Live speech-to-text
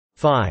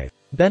5.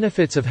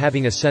 Benefits of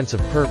having a sense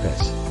of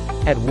purpose.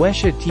 At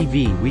Wesha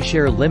TV we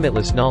share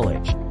limitless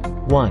knowledge.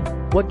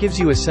 1. What gives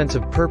you a sense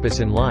of purpose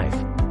in life?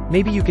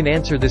 Maybe you can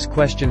answer this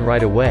question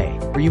right away,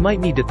 or you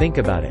might need to think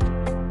about it.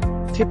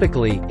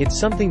 Typically, it's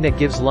something that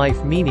gives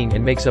life meaning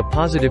and makes a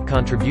positive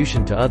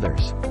contribution to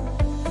others.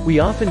 We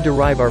often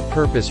derive our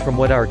purpose from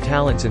what our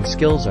talents and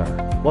skills are,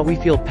 what we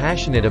feel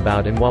passionate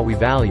about and what we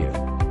value.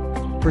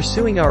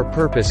 Pursuing our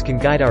purpose can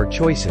guide our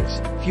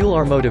choices, fuel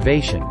our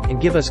motivation, and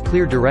give us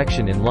clear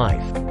direction in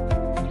life.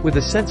 With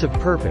a sense of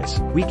purpose,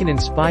 we can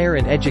inspire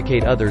and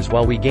educate others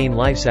while we gain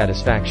life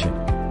satisfaction.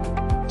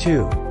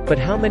 2. But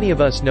how many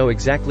of us know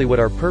exactly what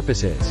our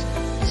purpose is?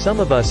 Some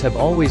of us have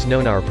always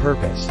known our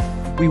purpose.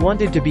 We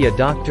wanted to be a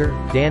doctor,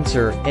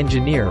 dancer,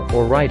 engineer,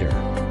 or writer.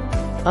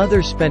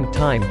 Others spend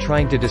time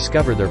trying to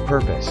discover their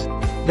purpose.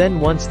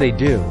 Then once they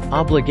do,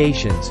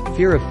 obligations,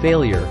 fear of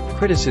failure,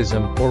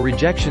 criticism, or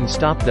rejection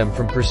stop them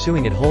from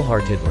pursuing it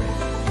wholeheartedly.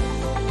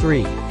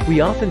 3.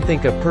 We often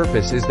think a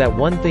purpose is that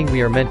one thing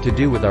we are meant to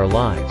do with our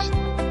lives.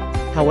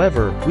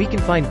 However, we can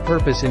find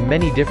purpose in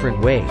many different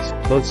ways,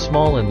 both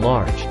small and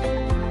large.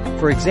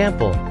 For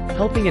example,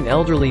 helping an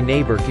elderly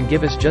neighbor can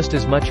give us just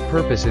as much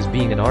purpose as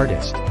being an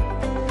artist.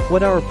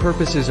 What our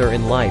purposes are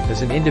in life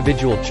is an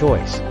individual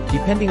choice,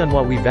 depending on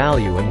what we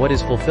value and what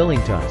is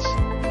fulfilling to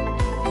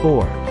us.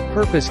 4.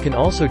 Purpose can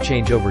also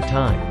change over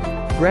time.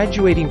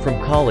 Graduating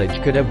from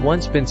college could have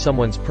once been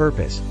someone's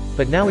purpose,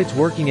 but now it's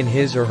working in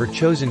his or her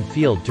chosen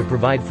field to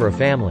provide for a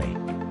family.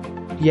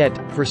 Yet,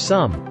 for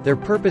some, their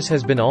purpose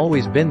has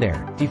always been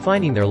there,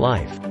 defining their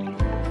life.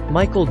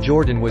 Michael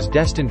Jordan was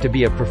destined to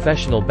be a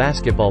professional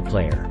basketball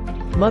player.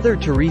 Mother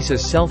Teresa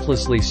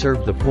selflessly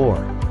served the poor.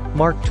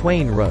 Mark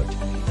Twain wrote.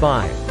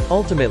 5.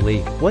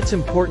 Ultimately, what's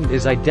important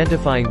is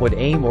identifying what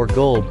aim or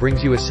goal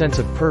brings you a sense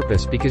of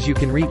purpose, because you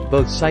can reap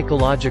both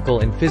psychological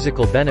and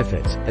physical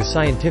benefits, as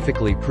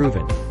scientifically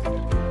proven.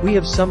 We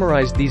have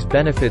summarized these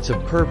benefits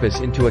of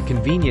purpose into a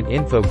convenient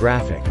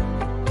infographic.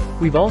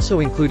 We've also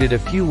included a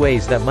few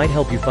ways that might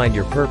help you find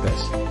your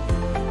purpose.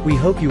 We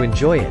hope you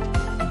enjoy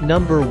it.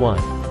 Number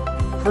 1.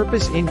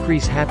 Purpose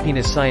increase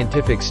happiness.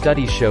 Scientific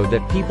studies show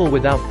that people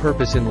without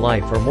purpose in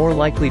life are more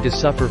likely to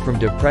suffer from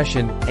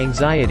depression,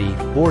 anxiety,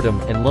 boredom,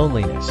 and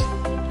loneliness.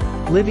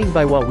 Living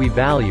by what we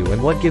value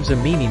and what gives a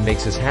meaning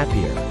makes us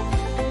happier.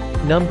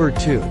 Number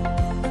 2.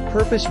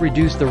 Purpose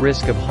reduce the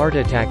risk of heart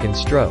attack and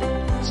stroke.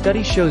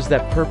 Study shows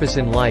that purpose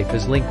in life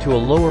is linked to a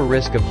lower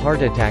risk of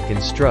heart attack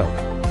and stroke.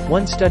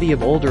 One study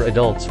of older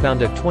adults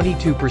found a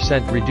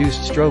 22%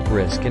 reduced stroke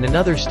risk, and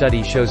another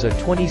study shows a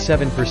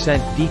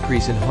 27%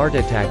 decrease in heart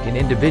attack in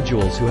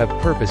individuals who have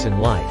purpose in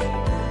life.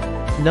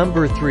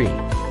 Number 3.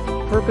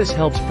 Purpose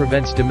helps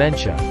prevents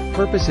dementia.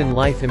 Purpose in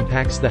life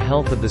impacts the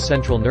health of the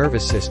central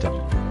nervous system.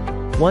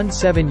 One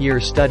 7-year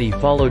study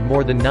followed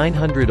more than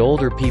 900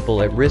 older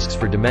people at risks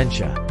for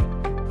dementia.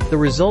 The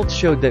results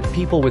showed that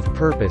people with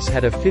purpose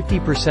had a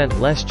 50%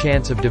 less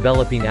chance of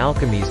developing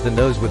Alzheimer's than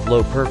those with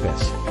low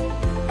purpose.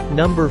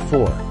 Number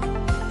 4.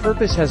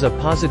 Purpose has a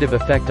positive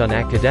effect on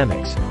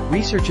academics.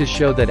 Researchers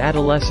show that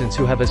adolescents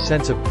who have a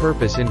sense of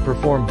purpose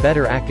perform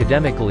better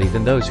academically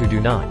than those who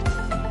do not.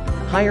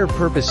 Higher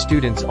purpose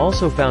students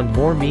also found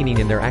more meaning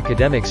in their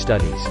academic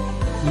studies.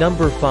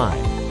 Number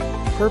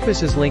 5.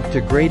 Purpose is linked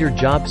to greater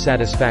job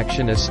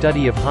satisfaction. A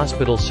study of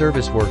hospital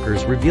service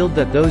workers revealed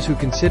that those who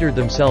considered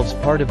themselves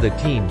part of the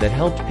team that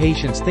helped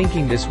patients,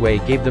 thinking this way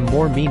gave them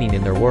more meaning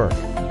in their work.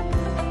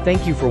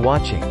 Thank you for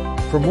watching.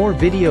 For more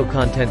video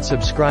content,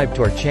 subscribe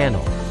to our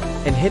channel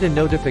and hit a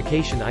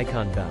notification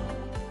icon bell.